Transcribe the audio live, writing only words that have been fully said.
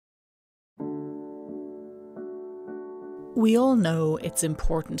We all know it's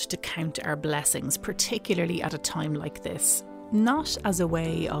important to count our blessings, particularly at a time like this. Not as a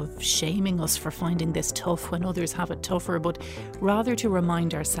way of shaming us for finding this tough when others have it tougher, but rather to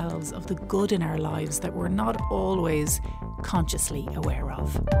remind ourselves of the good in our lives that we're not always consciously aware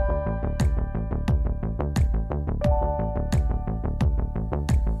of.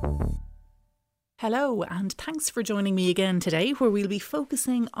 Hello, and thanks for joining me again today, where we'll be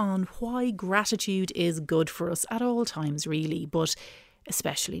focusing on why gratitude is good for us at all times, really, but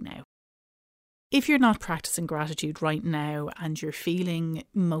especially now. If you're not practicing gratitude right now and you're feeling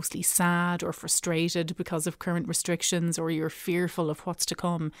mostly sad or frustrated because of current restrictions, or you're fearful of what's to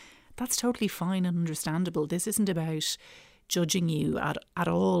come, that's totally fine and understandable. This isn't about judging you at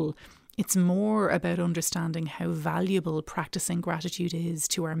all. It's more about understanding how valuable practicing gratitude is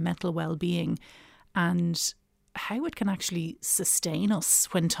to our mental well-being and how it can actually sustain us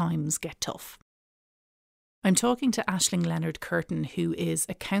when times get tough. I'm talking to Aisling Leonard-Curtin, who is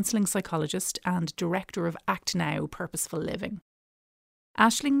a counselling psychologist and director of Act Now Purposeful Living.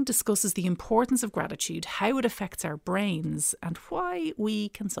 Aisling discusses the importance of gratitude, how it affects our brains, and why we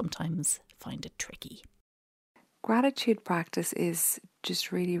can sometimes find it tricky. Gratitude practice is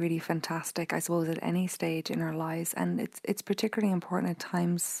just really, really fantastic, I suppose, at any stage in our lives. And it's particularly important at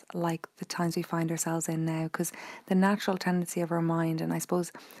times like the times we find ourselves in now, because the natural tendency of our mind, and I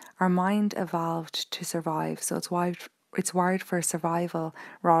suppose our mind evolved to survive. So it's wired for survival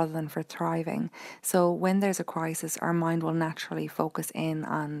rather than for thriving. So when there's a crisis, our mind will naturally focus in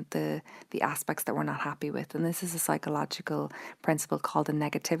on the aspects that we're not happy with. And this is a psychological principle called a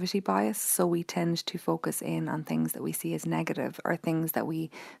negativity bias. So we tend to focus in on things that we see as negative, or things that we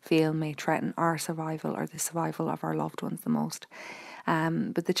feel may threaten our survival or the survival of our loved ones the most.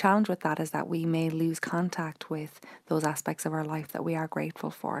 But the challenge with that is that we may lose contact with those aspects of our life that we are grateful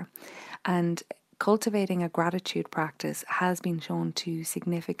for. And cultivating a gratitude practice has been shown to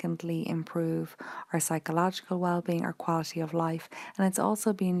significantly improve our psychological well-being, our quality of life, and it's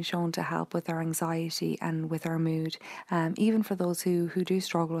also been shown to help with our anxiety and with our mood, even for those who do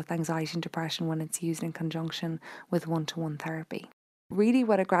struggle with anxiety and depression when it's used in conjunction with one-to-one therapy. Really,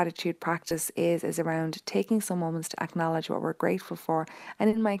 what a gratitude practice is around taking some moments to acknowledge what we're grateful for. And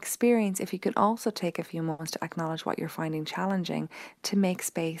in my experience, if you can also take a few moments to acknowledge what you're finding challenging, to make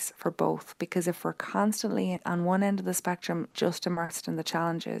space for both. Because if we're constantly on one end of the spectrum just immersed in the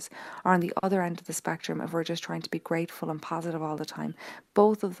challenges, or on the other end of the spectrum, if we're just trying to be grateful and positive all the time,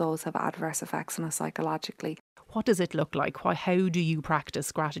 both of those have adverse effects on us psychologically. What does it look like? How do you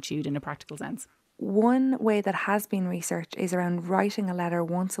practice gratitude in a practical sense? One way that has been researched is around writing a letter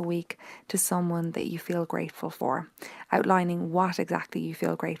once a week to someone that you feel grateful for, outlining what exactly you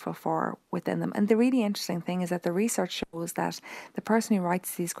feel grateful for within them. And the really interesting thing is that the research shows that the person who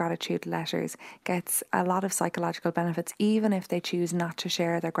writes these gratitude letters gets a lot of psychological benefits, even if they choose not to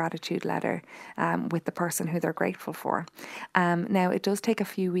share their gratitude letter with the person who they're grateful for. Now, it does take a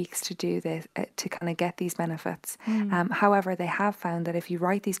few weeks to do this, to kind of get these benefits. However, they have found that if you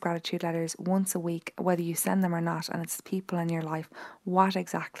write these gratitude letters once a week, whether you send them or not, and it's people in your life, what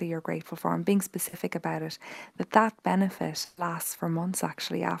exactly you're grateful for, and being specific about it, that benefit lasts for months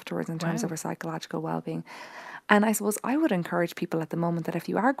actually afterwards in terms of our psychological well-being. And I suppose I would encourage people at the moment that if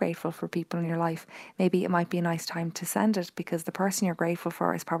you are grateful for people in your life, maybe it might be a nice time to send it, because the person you're grateful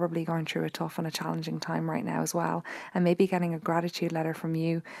for is probably going through a tough and a challenging time right now as well. And maybe getting a gratitude letter from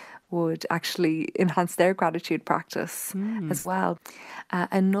you would actually enhance their gratitude practice as well.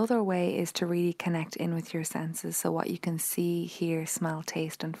 Another way is to really connect in with your senses, so what you can see, hear, smell,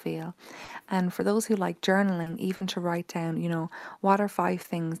 taste and feel. And for those who like journaling, even to write down, what are 5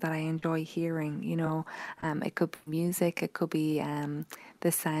 things that I enjoy hearing. It could be music, it could be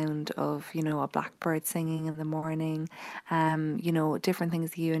the sound of, a blackbird singing in the morning, different things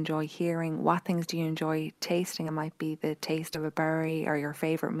that you enjoy hearing. What things do you enjoy tasting? It might be the taste of a berry or your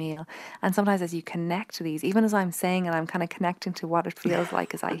favourite meal. And sometimes as you connect to these, even as I'm saying it, I'm kind of connecting to what it feels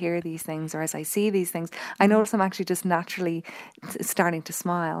like as I hear these things or as I see these things. I notice I'm actually just naturally starting to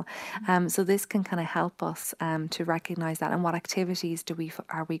smile. So this can kind of help us to recognise that, and what activities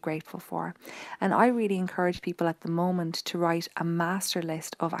are we grateful for. And I really encourage people at the moment to write a master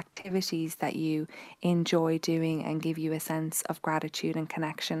list of activities that you enjoy doing and give you a sense of gratitude and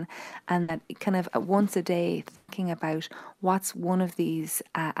connection, and that kind of once a day thinking about what's one of these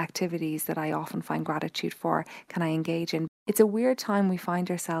activities that I often find gratitude for, can I engage in. It's a weird time we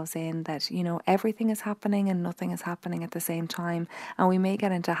find ourselves in that, everything is happening and nothing is happening at the same time. And we may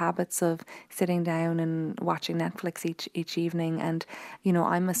get into habits of sitting down and watching Netflix each evening. And,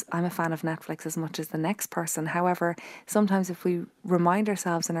 I'm a fan of Netflix as much as the next person. However, sometimes if we remind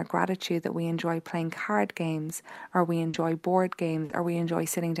ourselves in our gratitude that we enjoy playing card games, or we enjoy board games, or we enjoy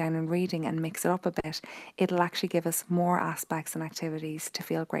sitting down and reading and mix it up a bit, it'll actually give us more aspects and activities to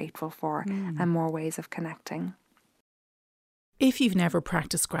feel grateful for and more ways of connecting. If you've never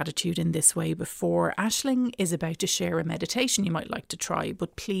practiced gratitude in this way before, Aisling is about to share a meditation you might like to try.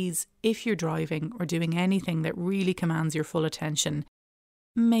 But please, if you're driving or doing anything that really commands your full attention,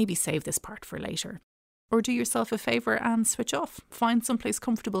 maybe save this part for later. Or do yourself a favour and switch off. Find someplace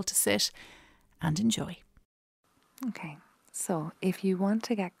comfortable to sit and enjoy. Okay, so if you want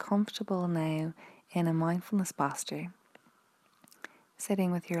to get comfortable now in a mindfulness posture,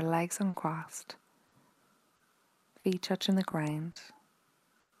 sitting with your legs uncrossed, feet touching the ground,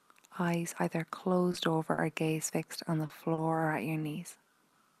 eyes either closed over or gaze fixed on the floor or at your knees.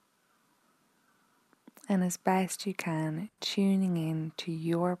 And as best you can, tuning in to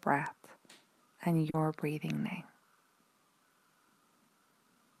your breath and your breathing now.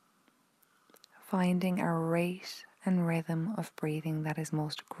 Finding a rate and rhythm of breathing that is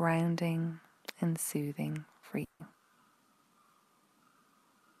most grounding and soothing for you.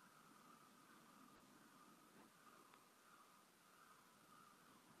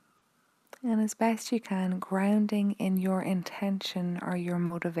 And as best you can, grounding in your intention or your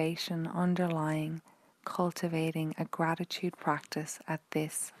motivation underlying cultivating a gratitude practice at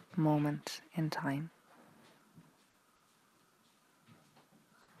this moment in time.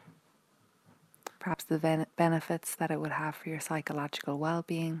 Perhaps the benefits that it would have for your psychological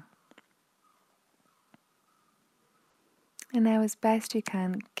well-being. And now, as best you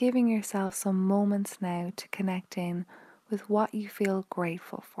can, giving yourself some moments now to connect in with what you feel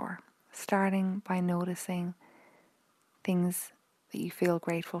grateful for. Starting by noticing things that you feel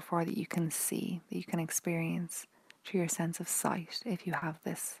grateful for, that you can see, that you can experience through your sense of sight, if you have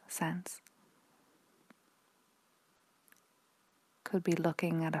this sense. Could be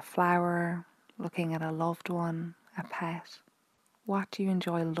looking at a flower, looking at a loved one, a pet. What do you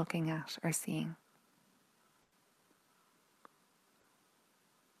enjoy looking at or seeing?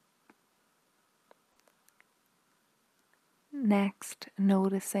 Next,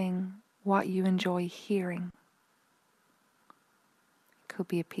 noticing what you enjoy hearing. It could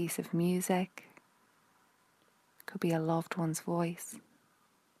be a piece of music, it could be a loved one's voice,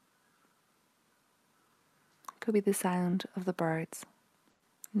 it could be the sound of the birds.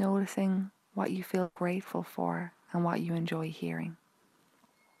 Noticing what you feel grateful for and what you enjoy hearing.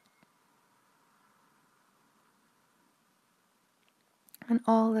 And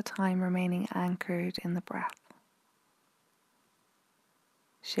all the time remaining anchored in the breath.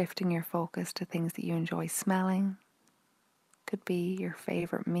 Shifting your focus to things that you enjoy smelling. Could be your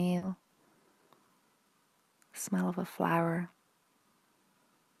favorite meal, the smell of a flower,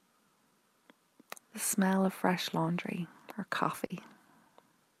 the smell of fresh laundry or coffee.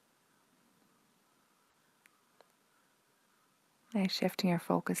 Now shifting your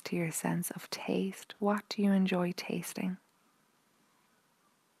focus to your sense of taste. What do you enjoy tasting?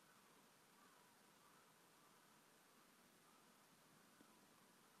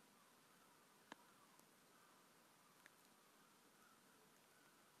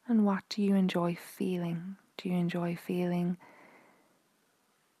 And what do you enjoy feeling? Do you enjoy feeling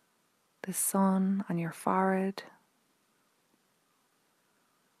the sun on your forehead?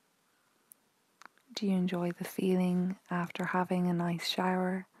 Do you enjoy the feeling after having a nice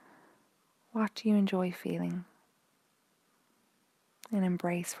shower? What do you enjoy feeling? An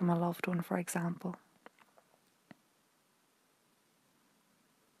embrace from a loved one, for example.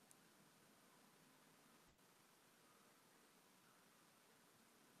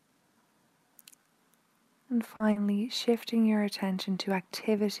 And finally, shifting your attention to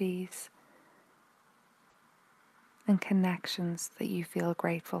activities and connections that you feel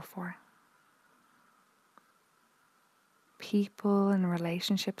grateful for. People and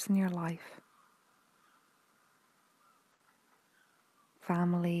relationships in your life.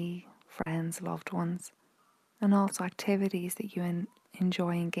 Family, friends, loved ones. And also activities that you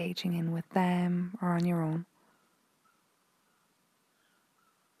enjoy engaging in with them or on your own.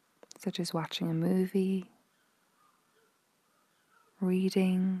 Such as watching a movie,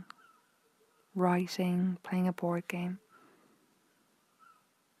 reading, writing, playing a board game.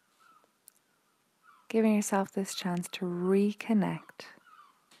 Giving yourself this chance to reconnect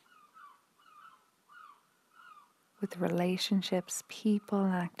with relationships, people,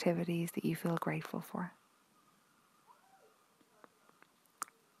 and activities that you feel grateful for.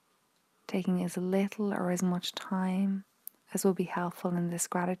 taking as little or as much time as will be helpful in this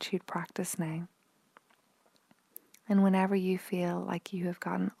gratitude practice now. And whenever you feel like you have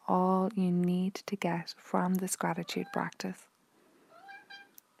gotten all you need to get from this gratitude practice,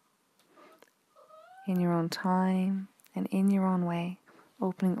 in your own time and in your own way,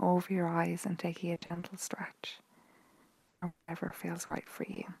 opening over your eyes and taking a gentle stretch, or whatever feels right for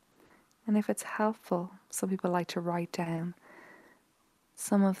you. And if it's helpful, some people like to write down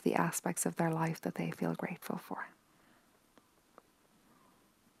some of the aspects of their life that they feel grateful for.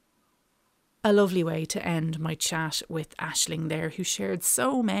 A lovely way to end my chat with Aisling there, who shared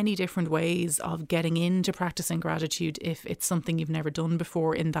so many different ways of getting into practicing gratitude if it's something you've never done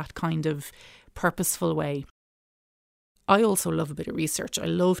before in that kind of purposeful way. I also love a bit of research. I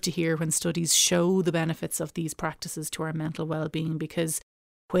love to hear when studies show the benefits of these practices to our mental well-being, because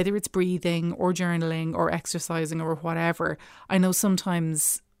whether it's breathing or journaling or exercising or whatever, I know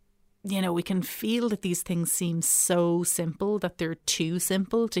sometimes, we can feel that these things seem so simple that they're too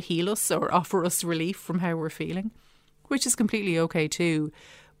simple to heal us or offer us relief from how we're feeling, which is completely okay too.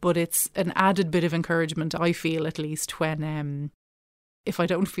 But it's an added bit of encouragement, I feel, at least, when if I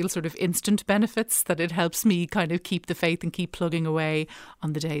don't feel sort of instant benefits, that it helps me kind of keep the faith and keep plugging away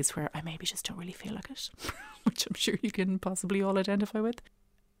on the days where I maybe just don't really feel like it, which I'm sure you can possibly all identify with.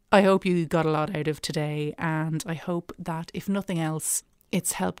 I hope you got a lot out of today, and I hope that, if nothing else,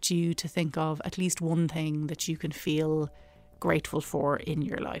 it's helped you to think of at least one thing that you can feel grateful for in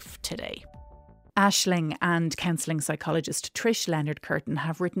your life today. Aisling and counselling psychologist Trish Leonard-Curtin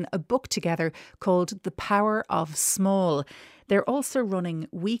have written a book together called The Power of Small. They're also running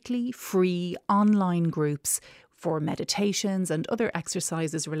weekly free online groups for meditations and other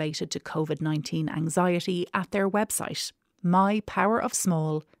exercises related to COVID-19 anxiety at their website,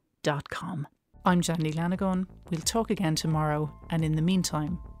 mypowerofsmall.com. I'm Jandy Lanagon. We'll talk again tomorrow, and in the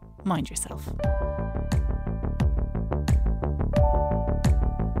meantime, mind yourself.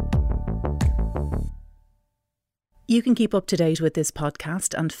 You can keep up to date with this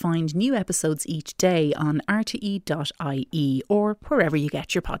podcast and find new episodes each day on rte.ie or wherever you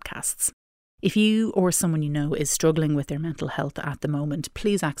get your podcasts. If you or someone you know is struggling with their mental health at the moment,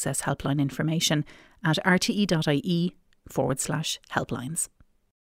 please access helpline information at rte.ie/helplines.